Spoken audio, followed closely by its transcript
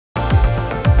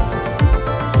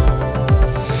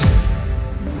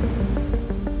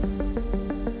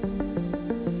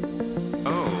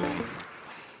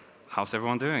How's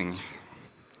everyone doing?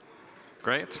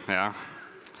 Great, yeah.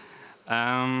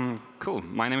 Cool,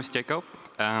 my name is Jacob,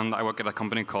 and I work at a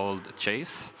company called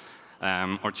Chase,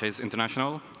 or Chase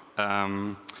International,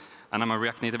 and I'm a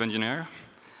React Native engineer.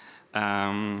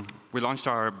 We launched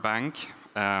our bank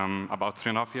about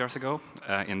 3.5 years ago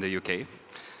in the UK,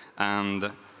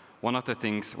 and one of the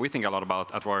things we think a lot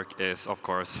about at work is, of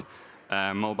course,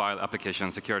 mobile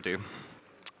application security.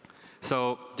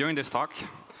 So during this talk,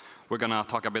 we're going to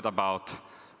talk a bit about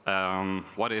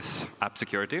what is app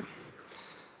security.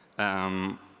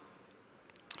 We're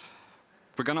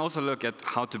going to also look at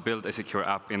how to build a secure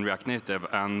app in React Native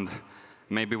and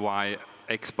maybe why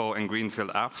Expo and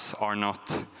Greenfield apps are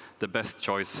not the best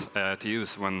choice to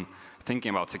use when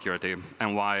thinking about security,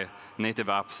 and why native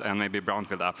apps and maybe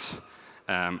brownfield apps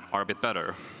are a bit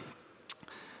better.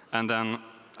 And then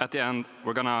at the end,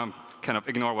 we're going to kind of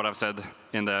ignore what I've said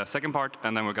in the second part,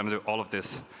 and then we're going to do all of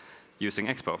this using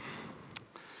Expo.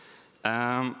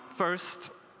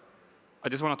 First, I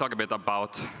just want to talk a bit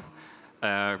about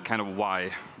kind of why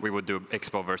we would do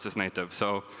Expo versus native.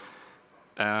 So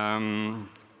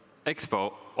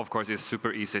Expo, of course, is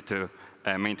super easy to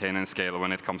maintain and scale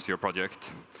when it comes to your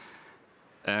project.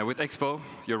 With Expo,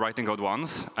 you're writing code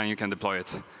once, and you can deploy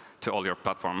it to all your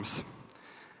platforms.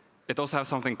 It also has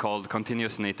something called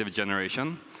continuous native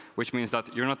generation, which means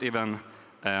that you're not even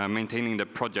maintaining the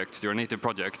projects, your native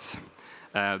projects.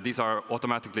 These are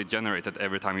automatically generated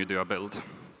every time you do a build.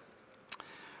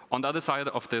 On the other side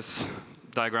of this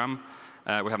diagram,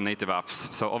 we have native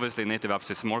apps. So obviously, native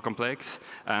apps is more complex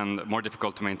and more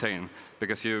difficult to maintain,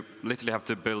 because you literally have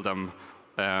to build them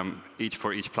each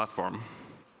for each platform.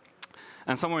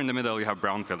 And somewhere in the middle, you have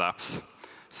brownfield apps.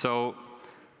 So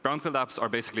brownfield apps are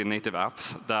basically native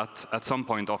apps that, at some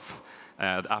point of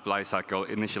the app lifecycle,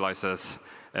 initializes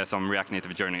some React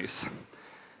Native journeys.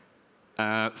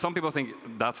 Some people think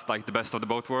that's like the best of the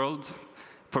both worlds.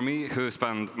 For me, who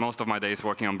spend most of my days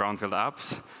working on brownfield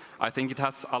apps, I think it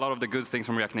has a lot of the good things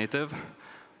from React Native,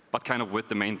 but kind of with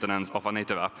the maintenance of a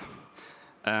native app.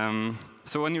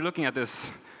 So when you're looking at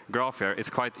this graph here, it's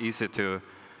quite easy to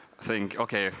think,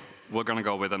 OK, we're going to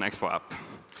go with an Expo app.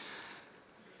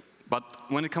 But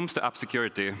when it comes to app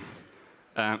security,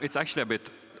 it's actually a bit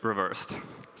reversed.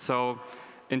 So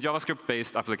in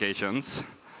JavaScript-based applications,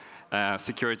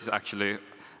 security is actually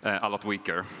a lot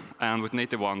weaker. And with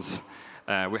native ones,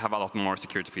 we have a lot more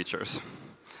security features.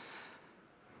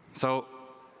 So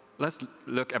let's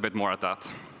look a bit more at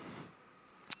that.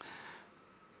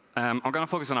 I'm going to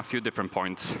focus on a few different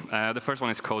points. The first one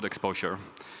is code exposure.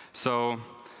 So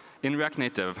in React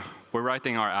Native, we're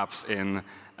writing our apps in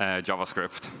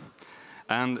JavaScript.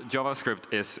 And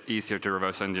JavaScript is easier to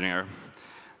reverse engineer.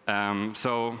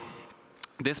 So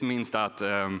this means that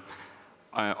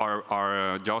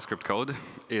our JavaScript code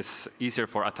is easier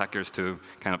for attackers to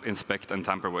kind of inspect and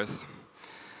tamper with.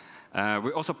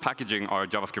 We're also packaging our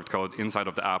JavaScript code inside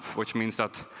of the app, which means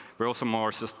that we're also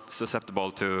more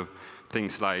susceptible to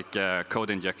things like code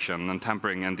injection and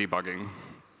tampering and debugging.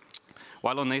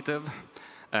 While on native,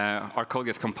 our code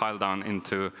gets compiled down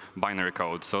into binary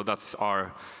code. So that's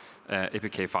our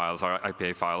APK files, our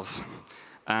IPA files.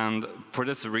 And for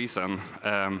this reason,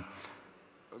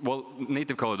 well,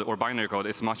 native code or binary code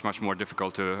is much, much more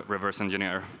difficult to reverse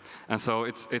engineer. And so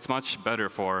it's much better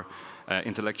for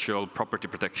intellectual property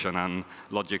protection and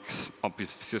logics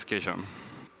obfuscation.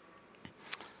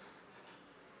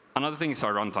 Another thing is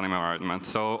our runtime environment.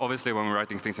 So obviously, when we're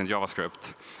writing things in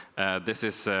JavaScript, this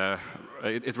is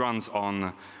it runs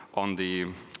on the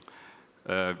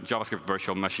JavaScript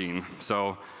virtual machine.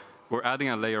 So we're adding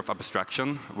a layer of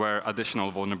abstraction where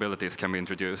additional vulnerabilities can be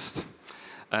introduced.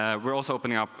 We're also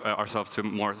opening up ourselves to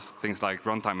more things like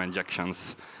runtime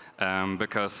injections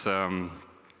because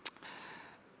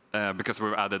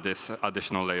we've added this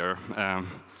additional layer.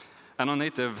 And on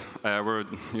native, we're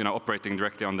operating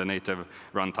directly on the native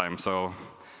runtime. So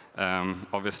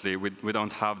obviously, we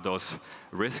don't have those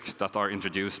risks that are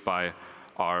introduced by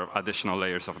our additional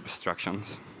layers of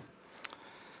abstractions.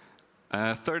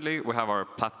 Thirdly, we have our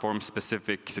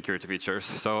platform-specific security features.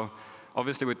 So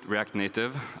obviously, with React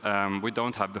Native, we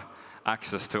don't have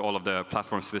access to all of the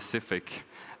platform-specific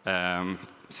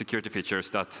security features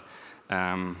that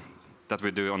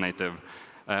we do on native,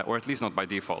 or at least not by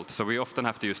default. So we often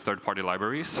have to use third-party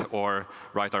libraries or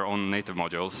write our own native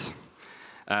modules.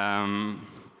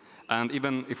 And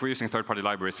even if we're using third-party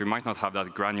libraries, we might not have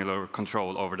that granular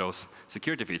control over those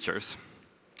security features.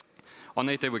 On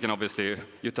native, we can obviously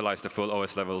utilize the full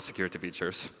OS-level security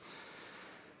features.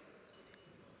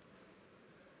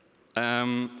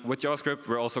 With JavaScript,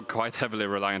 we're also quite heavily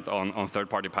reliant on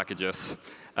third-party packages.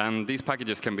 And these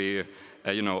packages can be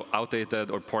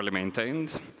outdated or poorly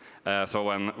maintained. So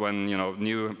when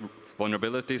new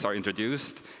vulnerabilities are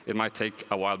introduced, it might take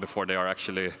a while before they are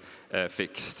actually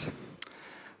fixed.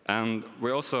 And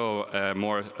we're also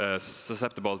more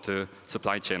susceptible to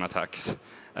supply chain attacks,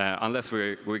 unless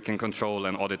we can control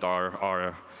and audit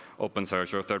our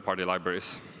OpenSearch or third-party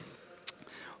libraries.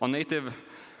 On native,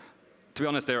 to be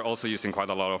honest, they're also using quite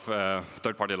a lot of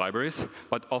third-party libraries,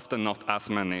 but often not as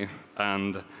many.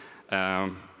 And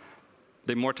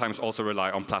they more times also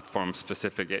rely on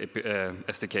platform-specific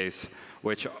SDKs,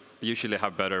 which usually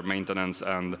have better maintenance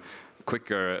and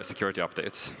quicker security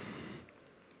updates.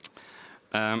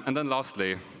 And then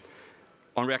lastly,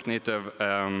 on React Native,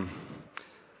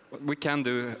 we can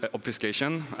do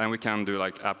obfuscation, and we can do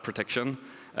app protection,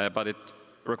 but it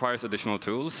requires additional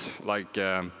tools, like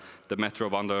the Metro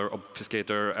bundler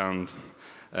obfuscator and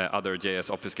other JS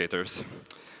obfuscators.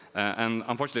 And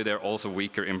unfortunately, they're also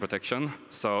weaker in protection.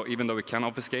 So even though we can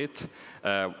obfuscate,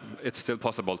 it's still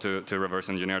possible to reverse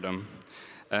engineer them.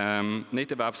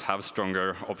 Native apps have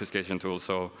stronger obfuscation tools.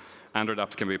 So Android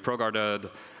apps can be pro-guarded.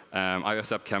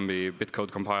 iOS app can be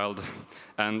bitcode compiled.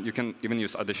 And you can even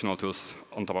use additional tools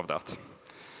on top of that.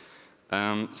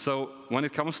 So when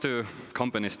it comes to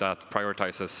companies that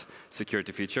prioritizes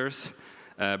security features,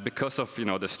 because of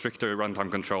the stricter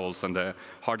runtime controls and the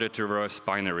harder to reverse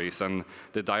binaries and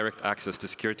the direct access to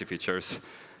security features,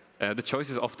 the choice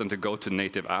is often to go to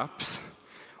native apps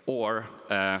or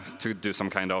to do some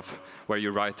kind of where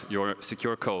you write your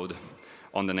secure code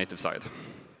on the native side.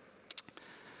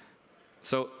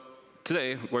 So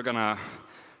today we're going to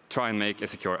try and make a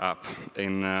secure app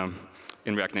in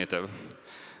React Native.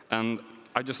 And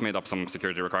I just made up some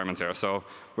security requirements here. So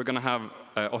we're going to have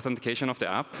authentication of the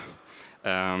app.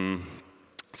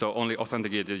 So only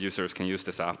authenticated users can use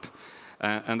this app.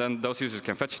 And then those users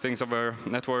can fetch things over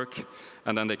network,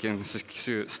 and then they can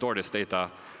store this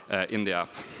data in the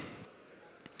app.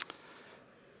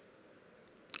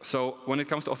 So when it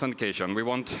comes to authentication, we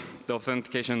want the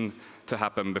authentication to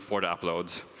happen before the app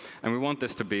loads. And we want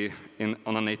this to be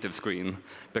on a native screen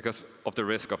because of the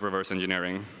risk of reverse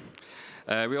engineering.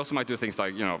 We also might do things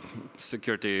like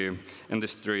security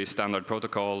industry standard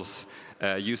protocols,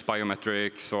 use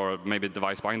biometrics, or maybe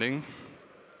device binding.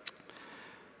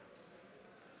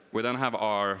 We then have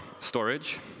our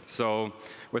storage. So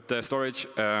with the storage,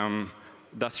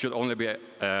 that should only be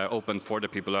open for the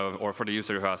people or for the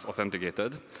user who has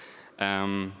authenticated.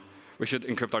 We should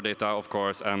encrypt our data, of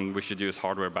course, and we should use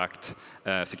hardware-backed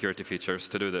security features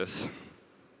to do this.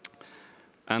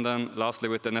 And then lastly,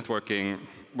 with the networking,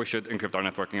 we should encrypt our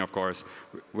networking, of course.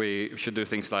 We should do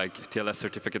things like TLS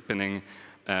certificate pinning.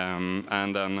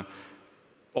 And then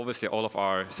obviously, all of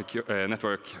our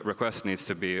network requests needs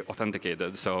to be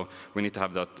authenticated. So we need to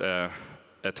have that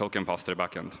token passed to the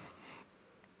backend.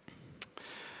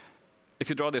 If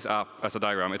you draw this app as a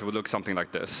diagram, it would look something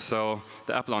like this. So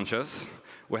the app launches.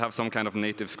 We have some kind of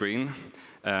native screen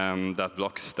that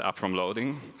blocks the app from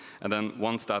loading. And then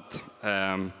once that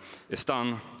is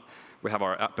done, we have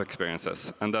our app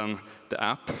experiences. And then the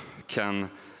app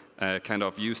can kind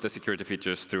of use the security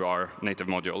features through our native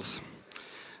modules.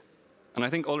 And I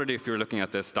think already if you're looking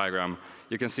at this diagram,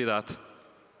 you can see that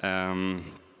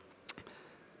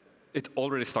it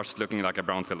already starts looking like a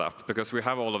brownfield app, because we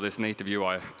have all of this native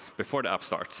UI before the app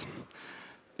starts.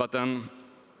 But then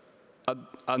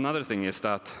another thing is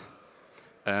that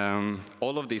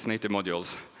all of these native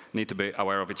modules need to be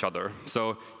aware of each other.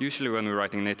 So usually when we're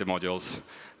writing native modules,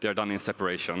 they're done in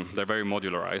separation. They're very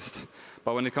modularized.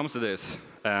 But when it comes to this,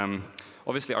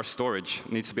 obviously our storage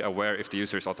needs to be aware if the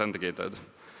user is authenticated.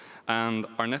 And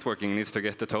our networking needs to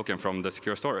get the token from the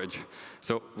secure storage.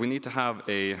 So we need to have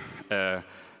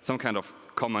some kind of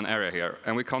common area here.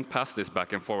 And we can't pass this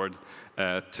back and forward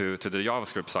to the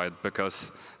JavaScript side,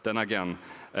 because then again,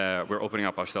 we're opening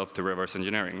up ourselves to reverse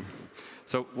engineering.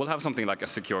 So we'll have something like a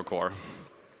secure core.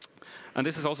 And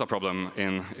this is also a problem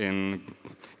in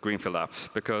greenfield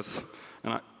apps, because,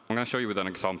 and I'm going to show you with an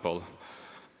example.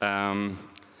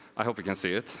 I hope you can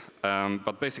see it.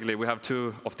 But basically, we have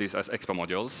two of these as Expo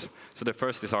modules. So the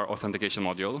first is our authentication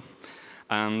module.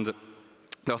 And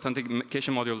the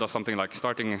authentication module does something like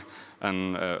starting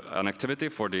an activity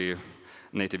for the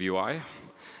native UI.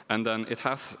 And then it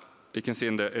has, you can see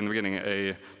in the beginning,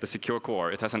 the secure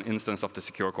core. It has an instance of the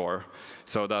secure core,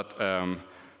 so that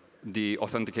the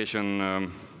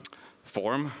authentication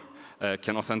form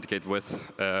can authenticate with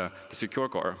the secure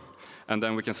core. And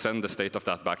then we can send the state of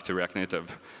that back to React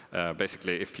Native,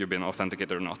 basically, if you've been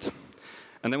authenticated or not.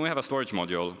 And then we have a storage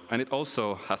module, and it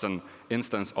also has an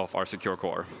instance of our secure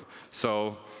core.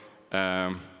 So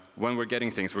when we're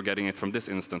getting things, we're getting it from this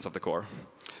instance of the core.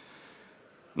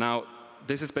 Now,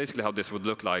 this is basically how this would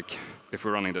look like if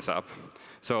we're running this app.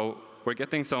 So we're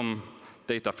getting some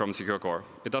data from secure core.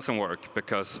 It doesn't work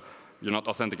because you're not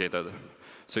authenticated.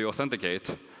 So you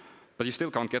authenticate, but you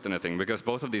still can't get anything because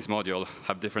both of these modules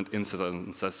have different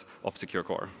instances of secure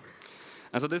core.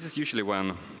 And so this is usually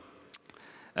when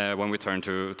we turn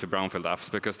to brownfield apps,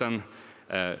 because then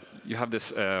you have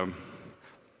this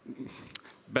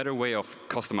better way of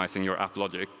customizing your app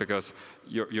logic, because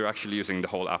you're actually using the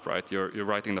whole app, right? You're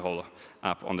writing the whole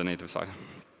app on the native side.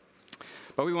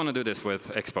 But we want to do this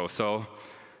with Expo. So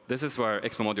this is where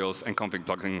Expo modules and config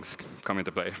plugins come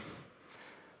into play.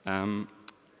 I'm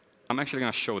actually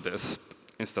going to show this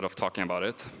instead of talking about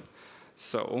it.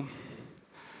 So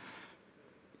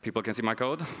people can see my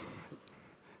code?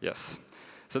 Yes.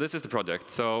 So this is the project.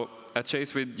 So at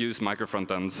Chase, we use micro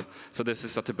frontends. So this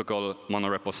is a typical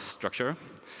monorepo structure.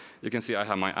 You can see I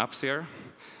have my apps here.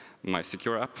 My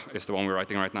secure app is the one we're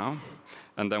writing right now.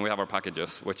 And then we have our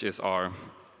packages, which is our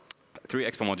 3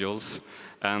 Expo modules,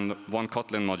 and 1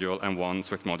 Kotlin module, and 1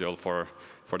 Swift module for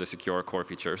the secure core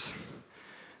features.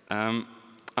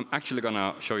 I'm actually going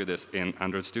to show you this in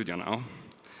Android Studio now.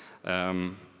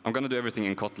 I'm going to do everything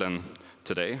in Kotlin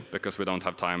today, because we don't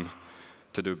have time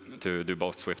to do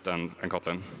both Swift and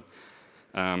Kotlin.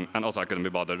 And also, I couldn't be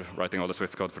bothered writing all the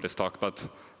Swift code for this talk, but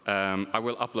I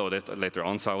will upload it later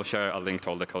on, so I will share a link to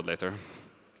all the code later.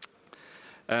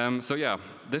 So yeah,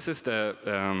 this is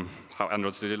how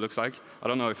Android Studio looks like. I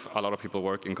don't know if a lot of people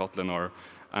work in Kotlin or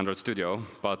Android Studio,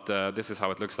 but this is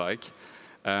how it looks like.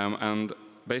 And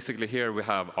basically, here we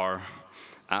have our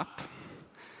app.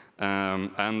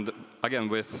 And again,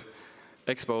 with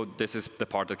Expo, this is the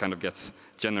part that kind of gets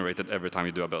generated every time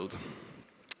you do a build.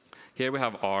 Here we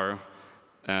have our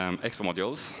Expo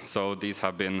modules. So these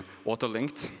have been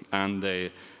auto-linked, and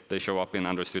they show up in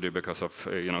Android Studio because of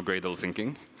Gradle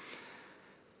syncing.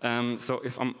 So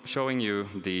if I'm showing you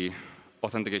the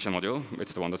authentication module,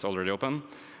 it's the one that's already open,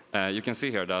 you can see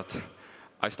here that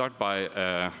I start by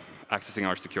accessing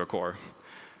our secure core.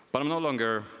 But I'm no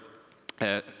longer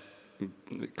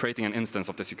creating an instance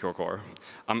of the secure core.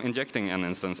 I'm injecting an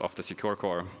instance of the secure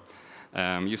core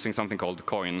using something called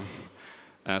Coin.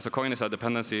 So Coin is a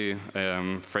dependency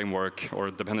framework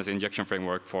or dependency injection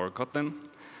framework for Kotlin.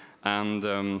 And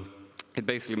it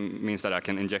basically means that I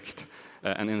can inject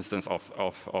an instance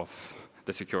of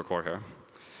the secure core here.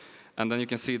 And then you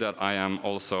can see that I am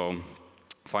also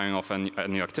firing off a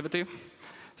new activity.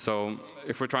 So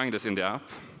if we're trying this in the app,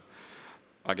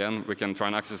 again, we can try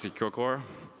and access secure core.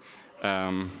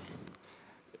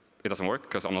 It doesn't work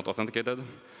because I'm not authenticated.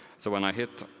 So when I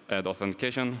hit the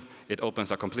authentication, it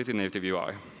opens a completely native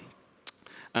UI.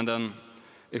 And then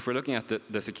if we're looking at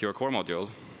the secure core module,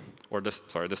 or the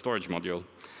storage module,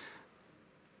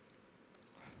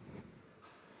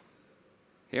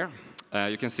 here,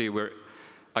 you can see we're,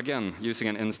 again, using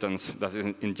an instance that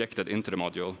is injected into the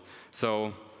module.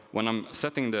 So when I'm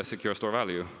setting the secure store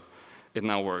value, it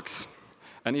now works.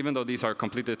 And even though these are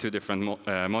completely 2 different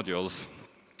modules,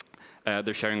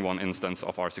 they're sharing 1 instance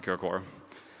of our secure core.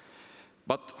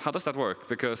 But how does that work?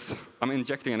 Because I'm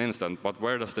injecting an instance, but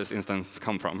where does this instance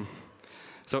come from?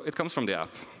 So it comes from the app.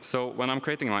 So when I'm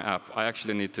creating my app, I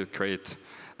actually need to create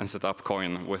and set up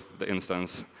Coin with the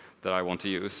instance that I want to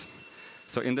use.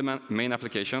 So in the main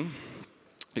application,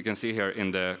 you can see here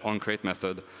in the onCreate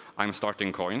method, I'm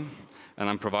starting Coin, and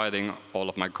I'm providing all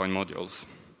of my Coin modules.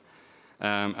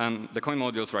 And the Coin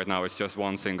modules right now is just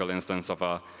 1 single instance of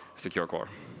a secure core.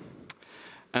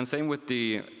 And same with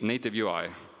the native UI.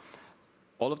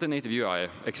 All of the native UI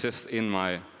exists in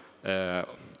my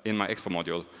Expo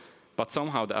module, but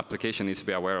somehow the application needs to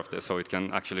be aware of this so it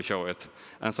can actually show it.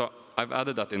 And so I've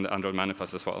added that in the Android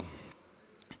manifest as well.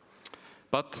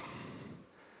 But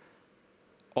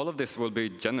all of this will be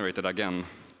generated again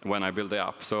when I build the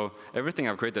app. So everything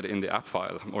I've created in the app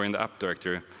file or in the app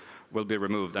directory will be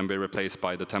removed and be replaced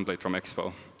by the template from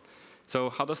Expo. So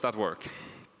how does that work?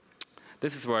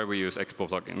 This is where we use Expo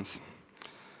plugins.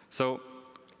 So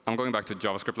I'm going back to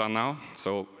JavaScript land now,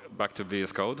 so back to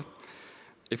VS Code.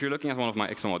 If you're looking at one of my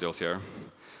Expo modules here,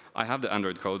 I have the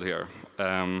Android code here.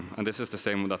 And this is the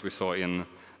same that we saw in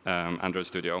Android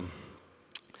Studio.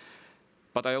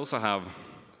 But I also have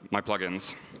my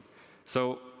plugins.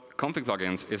 So config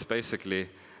plugins is basically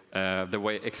the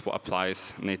way Expo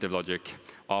applies native logic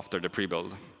after the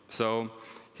pre-build. So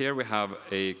here we have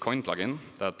a Coin plugin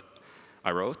that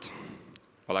I wrote.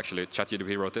 Well, actually,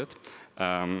 ChatGPT wrote it.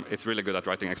 It's really good at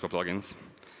writing Expo plugins.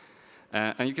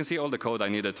 And you can see all the code I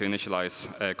needed to initialize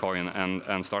Coin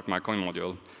and start my Coin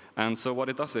module. And so what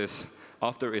it does is,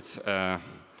 after it's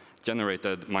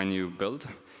generated my new build,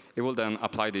 it will then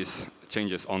apply these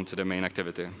changes onto the main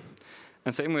activity.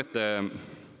 And same with the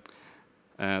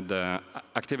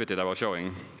activity that I was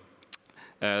showing,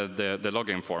 the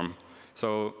login form.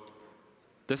 So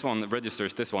this one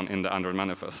registers this one in the Android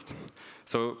manifest.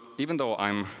 So even though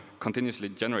I'm continuously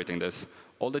generating this,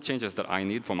 all the changes that I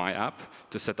need for my app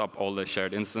to set up all the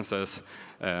shared instances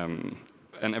and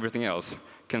everything else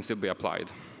can still be applied.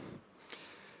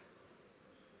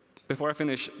 Before I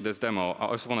finish this demo, I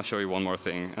also want to show you one more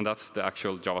thing, and that's the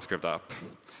actual JavaScript app.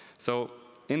 So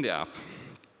in the app,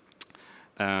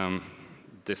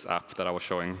 this app that I was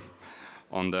showing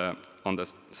on the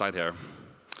side here,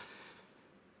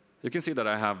 you can see that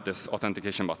I have this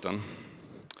authentication button.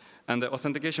 And the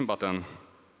authentication button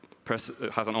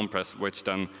has an onPress, which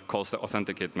then calls the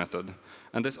authenticate method.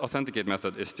 And this authenticate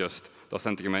method is just the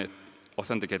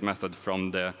authenticate method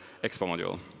from the Expo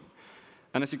module.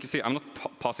 And as you can see, I'm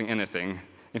not passing anything.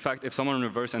 In fact, if someone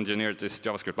reverse engineers this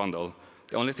JavaScript bundle,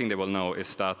 the only thing they will know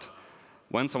is that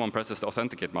when someone presses the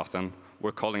authenticate button,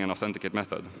 we're calling an authenticate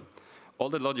method. All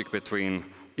the logic between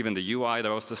even the UI that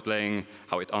I was displaying,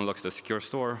 how it unlocks the secure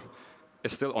store,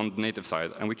 is still on the native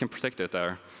side, and we can protect it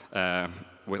there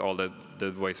with all the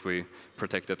ways we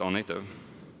protect it on native.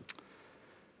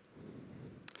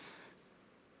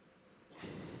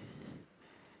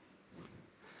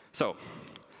 So,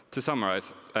 to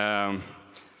summarize,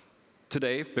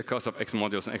 today, because of Expo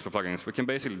modules and Expo plugins, we can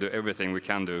basically do everything we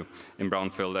can do in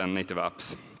brownfield and native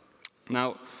apps.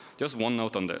 Now, just one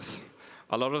note on this.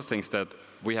 A lot of things that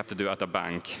we have to do at a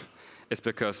bank is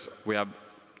because we have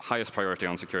highest priority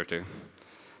on security.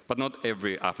 But not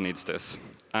every app needs this.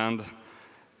 And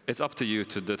it's up to you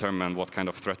to determine what kind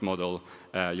of threat model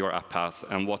your app has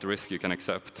and what risk you can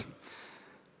accept.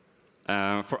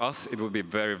 For us, it would be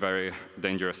very, very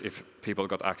dangerous if people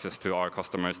got access to our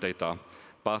customers' data.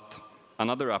 But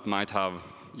another app might have,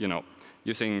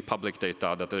 using public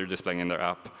data that they're displaying in their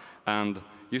app. And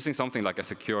using something like a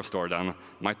secure store then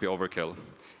might be overkill.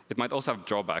 It might also have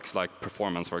drawbacks, like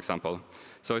performance, for example.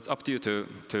 So it's up to you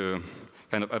to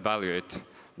kind of evaluate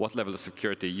what level of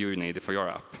security you need for your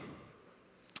app.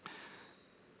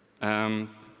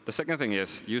 The second thing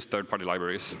is use third-party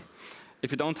libraries.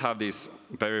 If you don't have these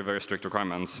very, very strict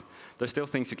requirements, there's still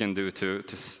things you can do to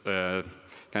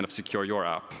kind of secure your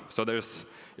app. So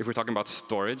if we're talking about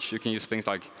storage, you can use things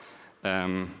like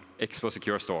Expo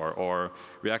Secure Store or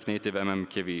React Native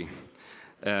MMKV.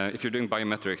 If you're doing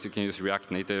biometrics, you can use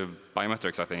React Native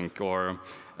Biometrics, I think, or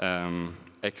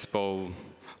Expo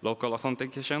Local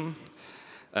Authentication.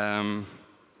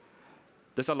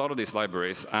 There's a lot of these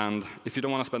libraries, and if you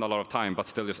don't want to spend a lot of time but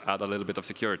still just add a little bit of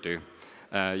security,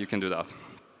 you can do that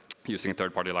using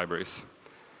third-party libraries.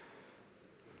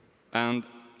 And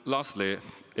lastly,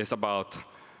 it's about,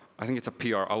 I think it's a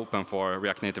PR open for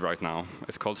React Native right now.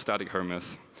 It's called Static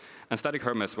Hermes. And Static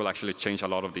Hermes will actually change a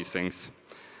lot of these things.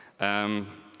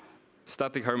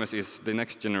 Static Hermes is the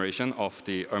next generation of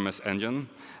the Hermes engine,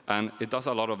 and it does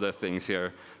a lot of the things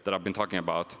here that I've been talking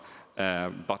about,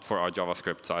 but for our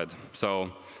JavaScript side.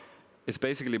 So it's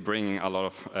basically bringing a lot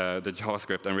of the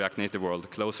JavaScript and React Native world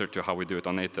closer to how we do it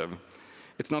on native.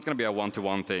 It's not going to be a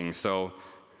one-to-one thing, so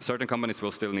certain companies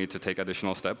will still need to take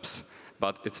additional steps,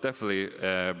 but it's definitely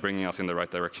bringing us in the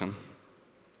right direction.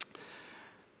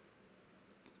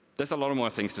 There's a lot more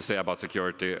things to say about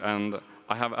security, and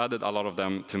I have added a lot of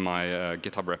them to my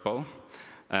GitHub repo.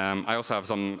 I also have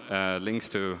some links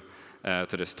to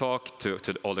this talk, to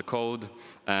all the code,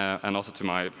 and also to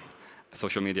my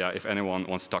social media if anyone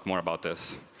wants to talk more about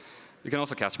this. You can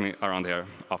also catch me around here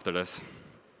after this.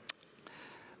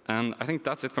 And I think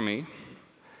that's it for me.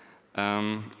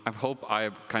 I hope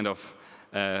I've kind of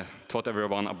taught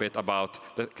everyone a bit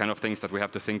about the kind of things that we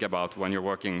have to think about when you're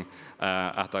working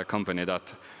at a company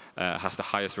that has the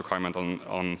highest requirement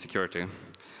on security.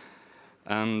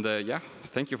 And yeah,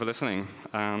 thank you for listening,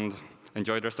 and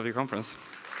enjoy the rest of your conference.